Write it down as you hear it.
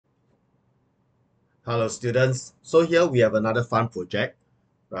Hello students. So here we have another fun project,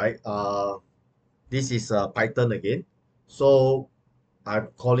 right? This is Python again. So I'm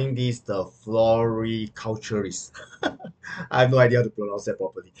calling this the Floriculturist. I have no idea how to pronounce that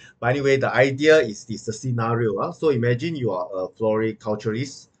properly. But anyway, the idea is this the scenario. So imagine you are a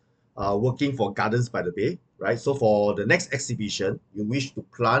floriculturist working for Gardens by the Bay, right? So for the next exhibition, you wish to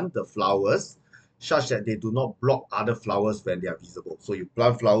plant the flowers such that they do not block other flowers when they are visible. So you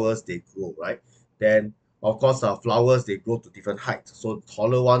plant flowers, they grow, right? Then of course, flowers they grow to different heights. So the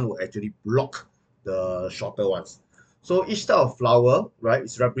taller one will actually block the shorter ones. So each type of flower, right,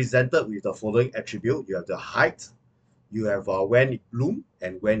 is represented with the following attribute. You have the height, you have when it bloom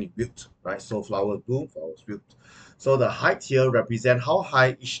and when it wilt, right? So flowers bloom, flowers wilt. So the height here represent how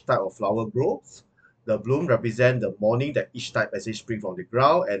high each type of flower grows. The bloom represent the morning that each type actually spring from the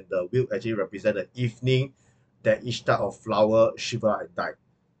ground, and the wilt actually represent the evening that each type of flower shiver and die.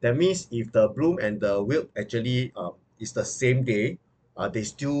 That means if the bloom and the wilt actually is the same day, they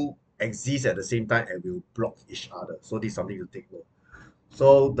still exist at the same time and will block each other. So this is something to take note.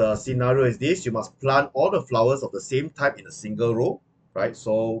 So the scenario is this: you must plant all the flowers of the same type in a single row, right?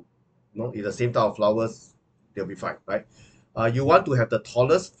 So, in the same type of flowers, they'll be fine, right? You want to have the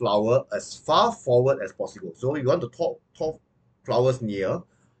tallest flower as far forward as possible. So you want the tall flowers near.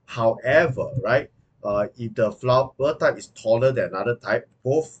 However, right, if the flower type is taller than another type,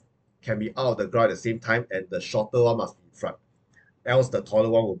 both can be out of the ground at the same time, and the shorter one must be in front. Else the taller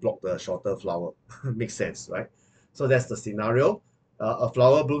one will block the shorter flower. Makes sense, right? So that's the scenario. A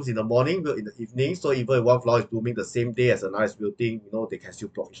flower blooms in the morning, wilt in the evening. So even if one flower is blooming the same day as another is wilting, they can still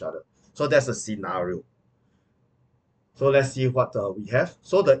block each other. So that's a scenario. So let's see what we have.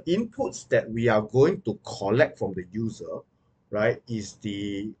 So the inputs that we are going to collect from the user, right, is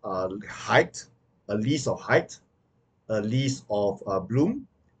the height, a list of height, a list of bloom,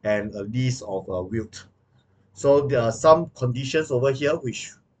 and a list of wilt. So there are some conditions over here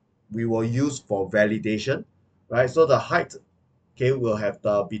which we will use for validation, right? So the height, okay, will have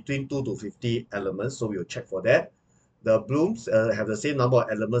the between 2 to 50 elements, so we'll check for that. The blooms have the same number of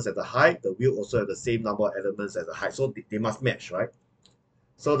elements as the height. The wheel also have the same number of elements as the height, so they must match, right?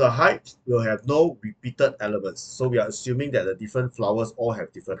 So the height will have no repeated elements. So we are assuming that the different flowers all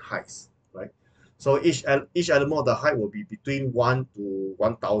have different heights, right? So each element of the height will be between 1 to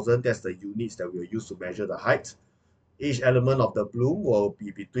 1000. That's the units that we'll use to measure the height. Each element of the bloom will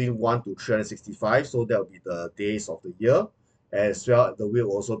be between 1 to 365, so that will be the days of the year. As well, the will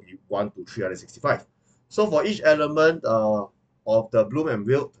also be 1 to 365. So for each element of the bloom and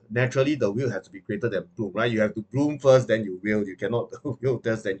wilt, naturally the wilt has to be greater than bloom, right? You have to bloom first, then you wilt. You cannot wilt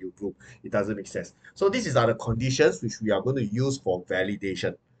first, then you bloom. It doesn't make sense. So these are the conditions which we are going to use for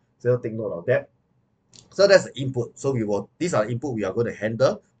validation. So take note of that. So that's the input. So these are input we are going to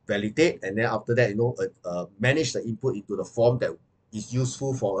handle, validate, and then after that, manage the input into the form that is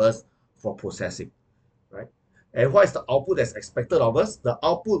useful for us for processing, right? And what is the output that's expected of us? The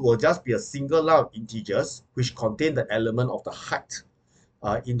output will just be a single line of integers which contain the element of the height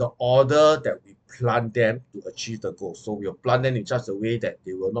in the order that we plant them to achieve the goal. So we'll plant them in such a way that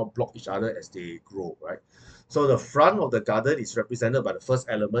they will not block each other as they grow, right? So the front of the garden is represented by the first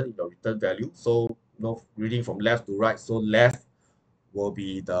element in the return value. So, reading from left to right. So left will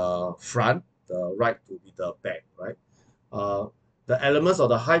be the front, the right will be the back, right? Uh, the elements of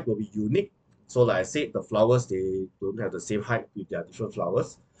the height will be unique. So like I said, the flowers, they don't have the same height with their different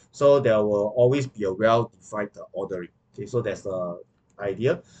flowers. So there will always be a well-defined ordering. Okay, so that's the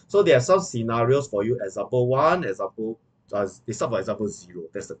idea. So there are some scenarios for you. Example one, they start for example zero.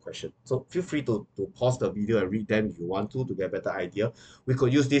 That's the question. So feel free to pause the video and read them if you want to get a better idea. We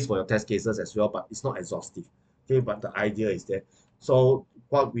could use this for your test cases as well, but it's not exhaustive. Okay, but the idea is there. So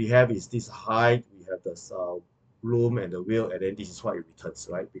what we have is this height, we have this bloom and the wheel, and then this is what it returns,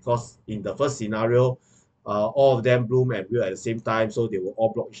 right? Because in the first scenario, all of them bloom and wheel at the same time, so they will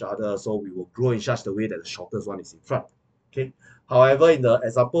all block each other. So we will grow in such a way that the shortest one is in front. Okay. However, in the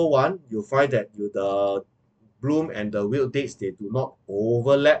example one, you'll find that the bloom and the wheel dates they do not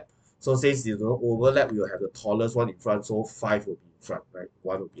overlap. So since they do not overlap, you'll have the tallest one in front. So five will be in front, right?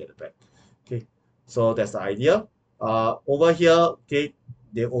 One will be at the back. Okay. So that's the idea. Over here, okay,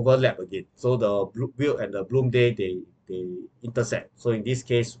 they overlap again. So the wheel and the bloom day they intersect. So in this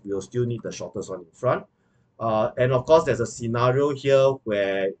case, we'll still need the shortest one in front. And of course, there's a scenario here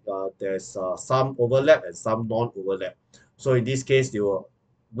where there's some overlap and some non-overlap. So in this case, you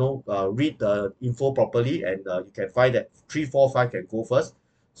will read the info properly, and you can find that 3, 4, 5 can go first.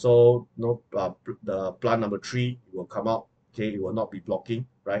 So the plant number 3 will come out. Okay, it will not be blocking,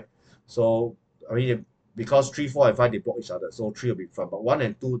 right? So I mean, because 3, 4, and 5 they block each other, so 3 will be in front, but 1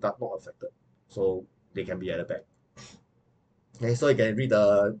 and 2 are not affected. so they can be at the back. Okay, so you can read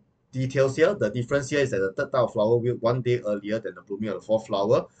the details here. The difference here is that the third type of flower will 1 day earlier than the blooming of the fourth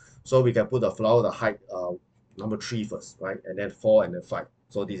flower. So we can put the flower, the height, number 3 first, right? And then 4 and then 5.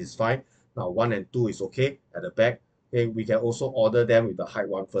 So this is fine. Now 1 and 2 is okay at the back. Okay, we can also order them with the height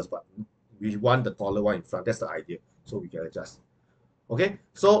one first, but we want the taller one in front. That's the idea. So we can adjust. Okay,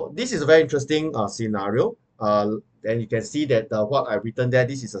 so this is a very interesting scenario. And you can see that what I've written there,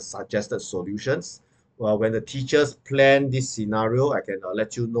 this is a suggested solutions. Well, when the teachers plan this scenario, I can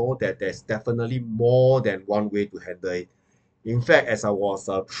let you know that there's definitely more than one way to handle it. In fact, as I was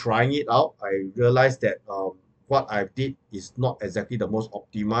trying it out, I realized that what I did is not exactly the most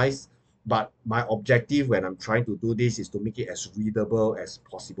optimized, but my objective when I'm trying to do this is to make it as readable as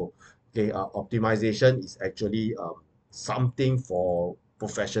possible. Okay, optimization is actually something for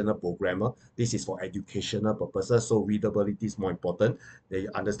professional programmer. This is for educational purposes, so readability is more important. That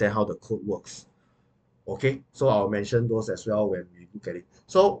you understand how the code works. Okay, so I'll mention those as well when we look at it.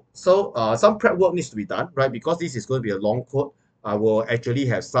 So some prep work needs to be done, right? Because this is going to be a long code. I will actually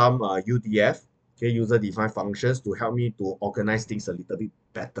have some UDF, okay, user defined functions, to help me to organize things a little bit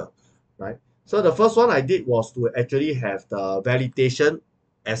better, right? So the first one I did was to actually have the validation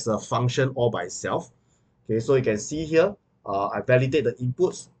as a function all by itself. Okay, so you can see here, I validate the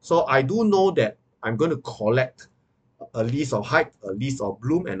inputs. So I do know that I'm going to collect a list of height, a list of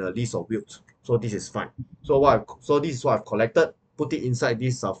bloom, and a list of wilt. So this is fine. So this is what I've collected, put it inside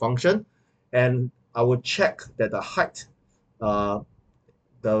this function, and I will check that the height, uh,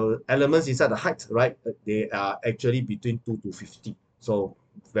 the elements inside the height, right? They are actually between 2 to 50. So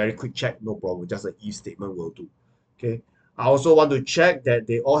very quick check, no problem. Just an if statement will do. Okay. I also want to check that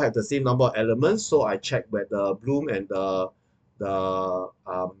they all have the same number of elements. So I check whether the bloom and the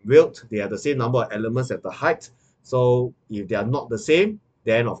wilt, they have the same number of elements at the height. So if they are not the same,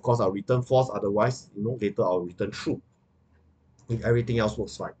 then of course I'll return false. Otherwise, later I'll return true if everything else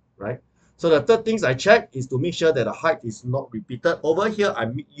works fine, right? So the third things I check is to make sure that the height is not repeated. Over here, I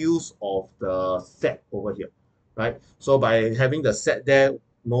make use of the set over here, right? So by having the set there,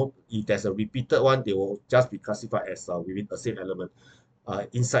 if there's a repeated one, they will just be classified as within the same element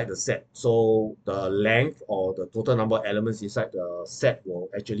inside the set. So the length or the total number of elements inside the set will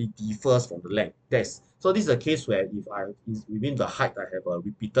actually differs from the length. So this is a case where if is within the height I have a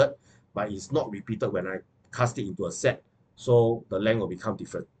repeated, but it's not repeated when I cast it into a set. So the length will become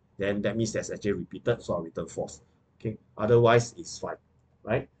different. Then that means that's actually repeated, so I'll return false. Okay, otherwise it's fine,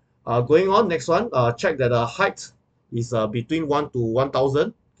 right? Going on, next one, check that the height is between 1 to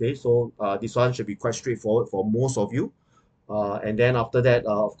 1000. Okay, so this one should be quite straightforward for most of you. And then after that,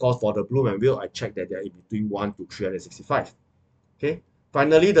 of course, for the bloom and wilt, I check that they're in between 1 to 365. Okay.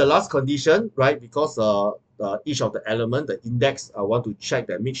 Finally, the last condition, right? Because each of the element, the index, I want to check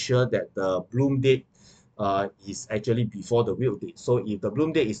that, make sure that the bloom date is actually before the wilt date. So if the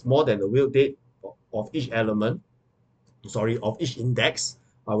bloom date is more than the wilt date of each element, of each index,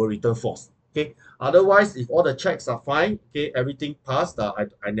 I will return false. Okay. Otherwise, if all the checks are fine, okay, everything passed,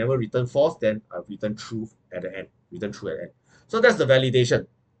 I never return false, then I return true at the end. Return true at the end. So that's the validation.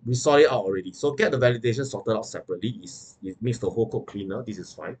 We sort it out already. So get the validation sorted out separately. It makes the whole code cleaner. This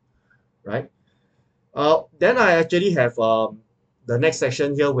is fine, right? Then I actually have the next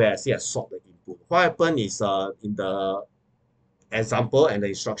section here where I say I sort the input. What happened is in the example and the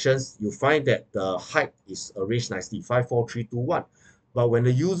instructions, you find that the height is arranged nicely, 5, 4, 3, 2, 1. But when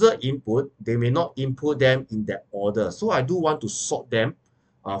the user input, they may not input them in that order. So I do want to sort them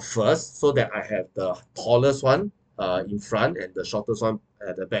first so that I have the tallest one in front and the shortest one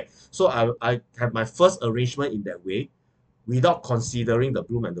at the back. So I have my first arrangement in that way without considering the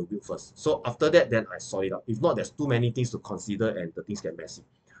bloom and the wilt first. So after that, then I sort it out. If not, there's too many things to consider and the things get messy.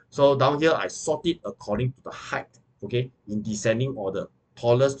 So down here, I sort it according to the height, okay, in descending order,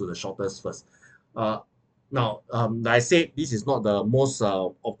 tallest to the shortest first. Now, like I said, this is not the most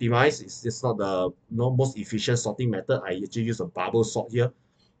optimized. It's just not the most efficient sorting method. I actually use a bubble sort here.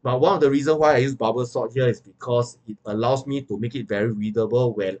 But one of the reasons why I use bubble sort here is because it allows me to make it very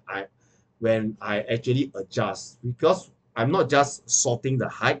readable when I actually adjust. Because I'm not just sorting the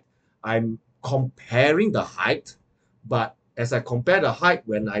height, I'm comparing the height. But as I compare the height,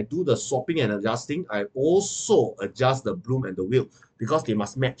 when I do the swapping and adjusting, I also adjust the bloom and the wilt because they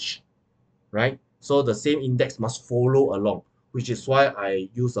must match, right? So the same index must follow along, which is why I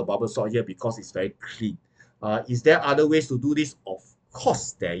use a bubble sort here because it's very clean. Is there other ways to do this? Of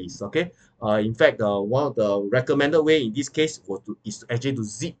course there is, okay? In fact, one of the recommended way in this case is actually to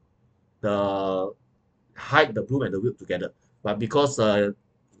zip the height, the bloom, and the wilt together. But because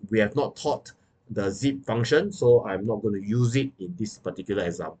we have not taught the zip function, so I'm not going to use it in this particular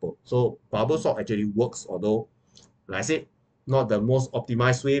example. So bubble sort actually works, although, like I said, not the most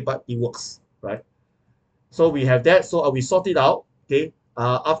optimized way, but it works, right? So we have that. So we sort it out. Okay.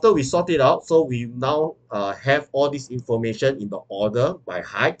 After we sort it out, so we now have all this information in the order by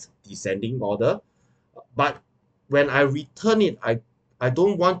height, descending order. But when I return it, I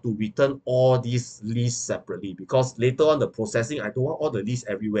don't want to return all these lists separately, because later on the processing, I don't want all the lists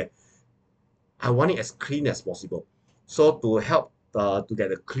everywhere. I want it as clean as possible. So to help to get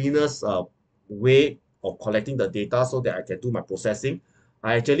the cleanest way of collecting the data so that I can do my processing,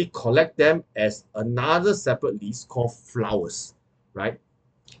 I actually collect them as another separate list called flowers, right?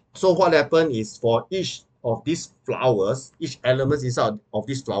 So what happened is, for each of these flowers, each element inside of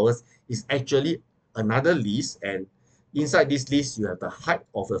these flowers is actually another list, and inside this list you have the height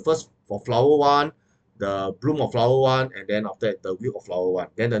of the first for flower one, the bloom of flower one, and then after that the width of flower one.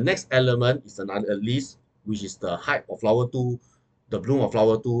 Then the next element is another list, which is the height of flower two, the bloom of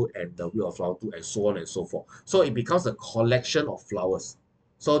flower two, and the width of flower two, and so on and so forth. So it becomes a collection of flowers.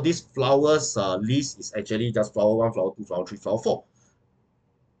 So this flowers list is actually just flower one, flower two, flower three, flower four.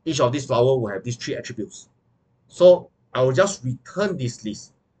 Each of these flower will have these three attributes. So I will just return this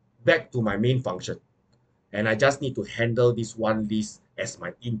list back to my main function. And I just need to handle this one list as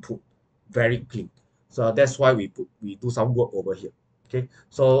my input. Very clean. So that's why we do some work over here. Okay.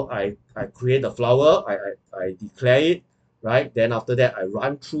 So I create the flower, I declare it, right? Then after that, I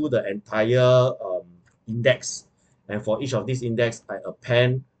run through the entire index. And for each of these index, I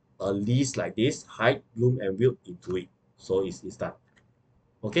append a list like this, height, bloom, and width into it. So it's done.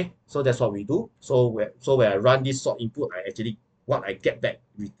 Okay, so that's what we do. So when I run this sort input, I actually, what I get back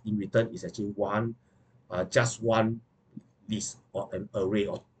in return is actually just one list or an array,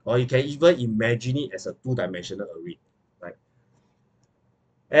 or you can even imagine it as a two-dimensional array, right?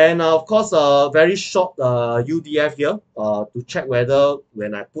 And of course, very short UDF here to check whether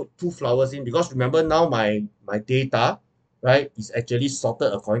when I put two flowers in, because remember now my data, right, is actually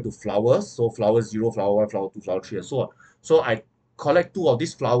sorted according to flowers. So flower 0, flower 1, flower 2, flower 3, and so on. So I collect two of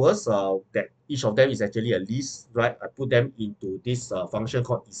these flowers that each of them is actually a list, right? I put them into this function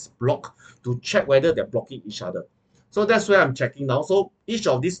called isBlock to check whether they're blocking each other. So that's where I'm checking now. So each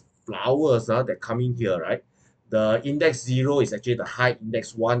of these flowers that come in here, right? The index 0 is actually the height,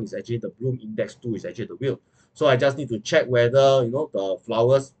 index 1 is actually the bloom, index 2 is actually the width. So I just need to check whether, the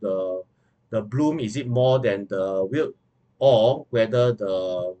flowers, the bloom, is it more than the width, or whether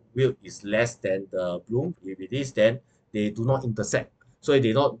the width is less than the bloom. If it is, then they do not intersect. So if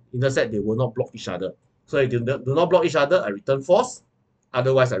they not intersect, they will not block each other. So if they do not block each other, I return false.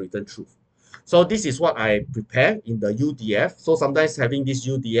 Otherwise, I return true. So this is what I prepare in the UDF. So sometimes having this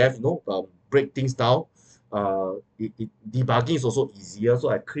UDF, break things down, debugging is also easier. So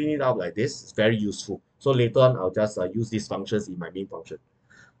I clean it up like this. It's very useful. So later on, I'll just use these functions in my main function.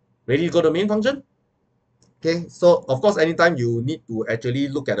 Ready to go to main function? Okay, so of course, anytime you need to actually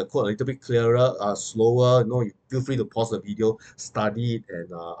look at the code a little bit clearer, slower, you feel free to pause the video, study it,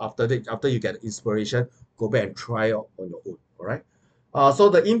 and after you get inspiration, go back and try out on your own. All right. So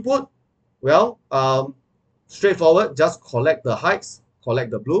the input, well, straightforward. Just collect the heights,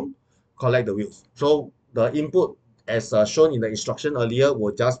 collect the bloom, collect the width. So the input, as shown in the instruction earlier,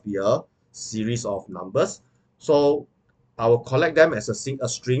 will just be a series of numbers. So I will collect them as a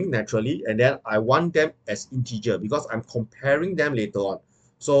string naturally, and then I want them as integer because I'm comparing them later on.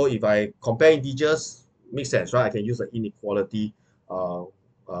 So if I compare integers, makes sense, right? I can use the inequality uh,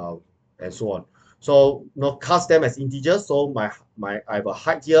 uh, and so on. So cast them as integers. So I have a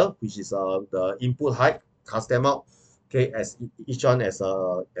height here, which is the input height. Cast them out. Okay, as each one as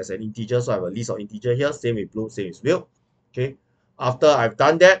an integer. So I have a list of integer here. Same with bloom, same with width. Okay. After I've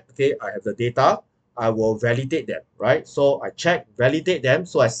done that, okay, I have the data. I will validate them, right? So I check, validate them.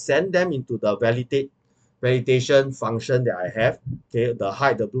 So I send them into the validation function that I have. Okay, the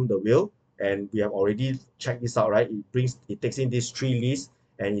height, the bloom, the width, and we have already checked this out, right? It takes in these three lists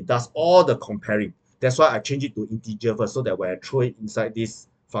and it does all the comparing. That's why I change it to integer first, so that when I throw it inside this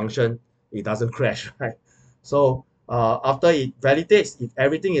function, it doesn't crash, right? So after it validates, if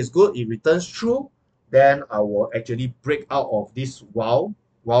everything is good, it returns true, then I will actually break out of this while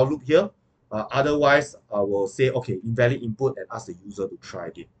loop here. Otherwise, I will say, okay, invalid input, and ask the user to try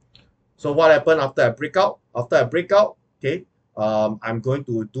again. So what happened after I break out? After I break out, okay, I'm going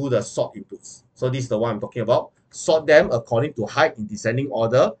to do the sort inputs. So this is the one I'm talking about. Sort them according to height in descending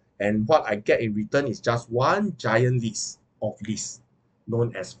order, and what I get in return is just one giant list of lists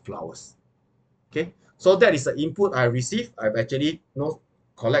known as flowers. Okay, so that is the input I receive. I've actually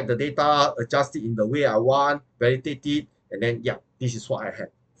collect the data, adjust it in the way I want, validate it, and then yeah, this is what I have,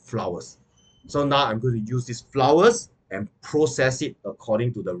 flowers. So now I'm going to use these flowers and process it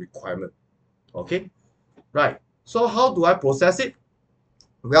according to the requirement. Okay, right. So how do I process it?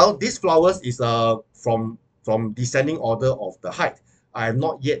 Well, these flowers is from descending order of the height. I have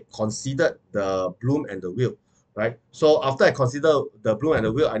not yet considered the bloom and the wilt, right? So after I consider the bloom and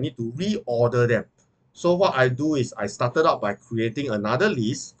the wilt, I need to reorder them. So what I do is I started out by creating another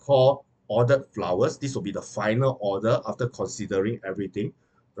list called ordered flowers. This will be the final order after considering everything,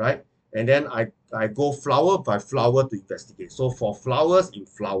 right? And then I go flower by flower to investigate. So for flowers in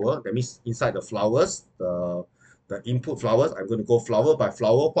flower, that means inside the flowers, the input flowers, I'm going to go flower by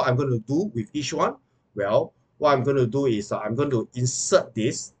flower. What I'm going to do with each one? Well, what I'm going to do is I'm going to insert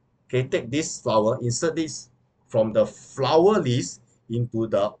this, okay, take this flower, insert this from the flower list into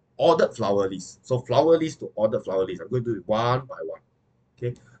the ordered flower list. So flower list to ordered flower list. I'm going to do it one by one.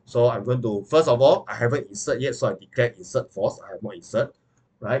 Okay. So I'm going to, first of all, I haven't insert yet, so I declare insert false. I have not insert,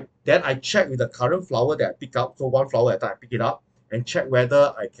 right? Then I check with the current flower that I pick up. So one flower at a time, I pick it up and check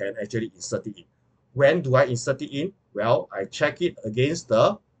whether I can actually insert it in. When do I insert it in? Well, I check it against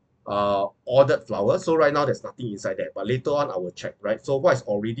the ordered flower. So right now there's nothing inside there, but later on I will check, right? So what is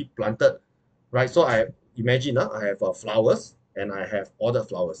already planted, right? So I imagine I have flowers and I have ordered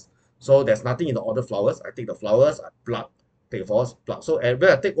flowers. So there's nothing in the ordered flowers. I take the flowers, I plug, take the flowers, plug. So and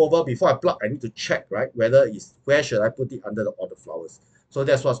when I take over, before I plug, I need to check, right, whether is where should I put it under the ordered flowers. So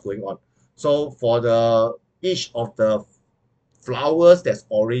that's what's going on. So for the each of the flowers that's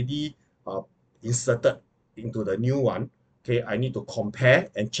already inserted into the new one, okay, I need to compare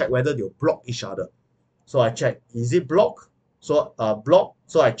and check whether they'll block each other. So I check, is it block? So block.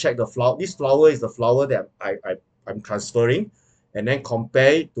 So I check the flower. This flower is the flower that I'm transferring, and then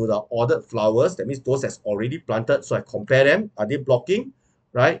compare it to the ordered flowers. That means those that's already planted. So I compare them. Are they blocking?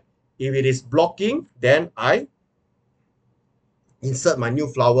 Right? If it is blocking, then I insert my new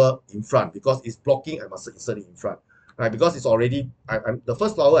flower in front. Because it's blocking, I must insert it in front, right? Because it's already I'm the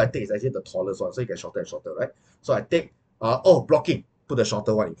first flower I take is actually the tallest one, so it gets shorter and shorter, right? So I take oh, blocking, put the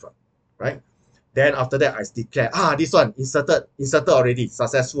shorter one in front, right? Then after that I declare, this one inserted already,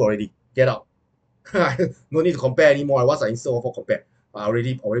 successful already, get out. No need to compare anymore. Once I insert one for compare, I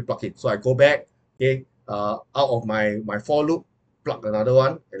already plug it. So I go back, okay, out of my for loop, plug another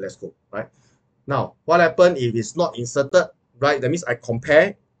one, and let's go, right? Now, what happens if it's not inserted, right? That means I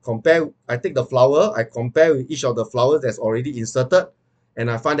compare, I take the flower, I compare with each of the flowers that's already inserted, and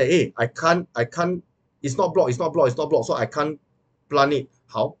I find that, hey, I can't, it's not blocked, it's not blocked, it's not blocked, so I can't plant it.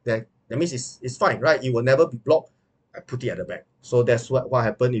 How? That means it's fine, right? It will never be blocked. I put it at the back. So that's what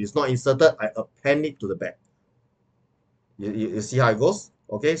happened. If it's not inserted, I append it to the back. You see how it goes?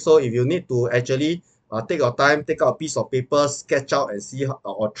 Okay, so if you need to actually take your time, take out a piece of paper, sketch out and see how,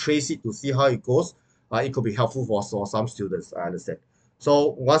 or trace it to see how it goes, it could be helpful for some students, I understand.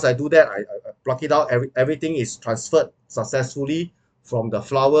 So once I do that, I pluck it out, everything is transferred successfully from the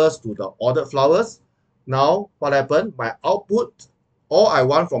flowers to the ordered flowers. Now, what happened? My output, all I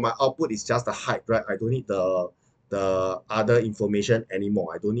want from my output is just the height, right? I don't need the other information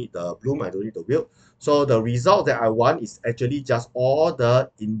anymore. I don't need the bloom, I don't need the wilt. So the result that I want is actually just all the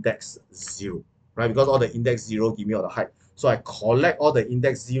index 0, right? Because all the index 0 give me all the height. So I collect all the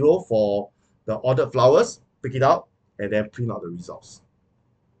index 0 for the ordered flowers, pick it out, and then print out the results.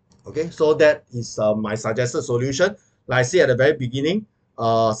 Okay, so that is my suggested solution. Like I said at the very beginning,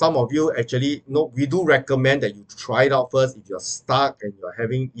 some of you actually know we do recommend that you try it out first. If you're stuck and you're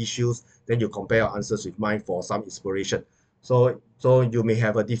having issues, then you compare your answers with mine for some inspiration. So you may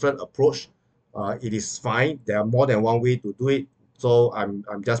have a different approach. It is fine. There are more than one way to do it. So I'm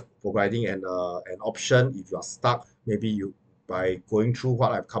just providing an option. If you're stuck, maybe you by going through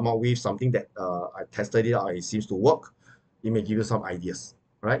what I've come up with, something that I tested it out, it seems to work. It may give you some ideas,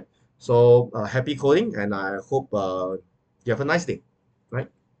 right? So happy coding, and I hope you have a nice day, right?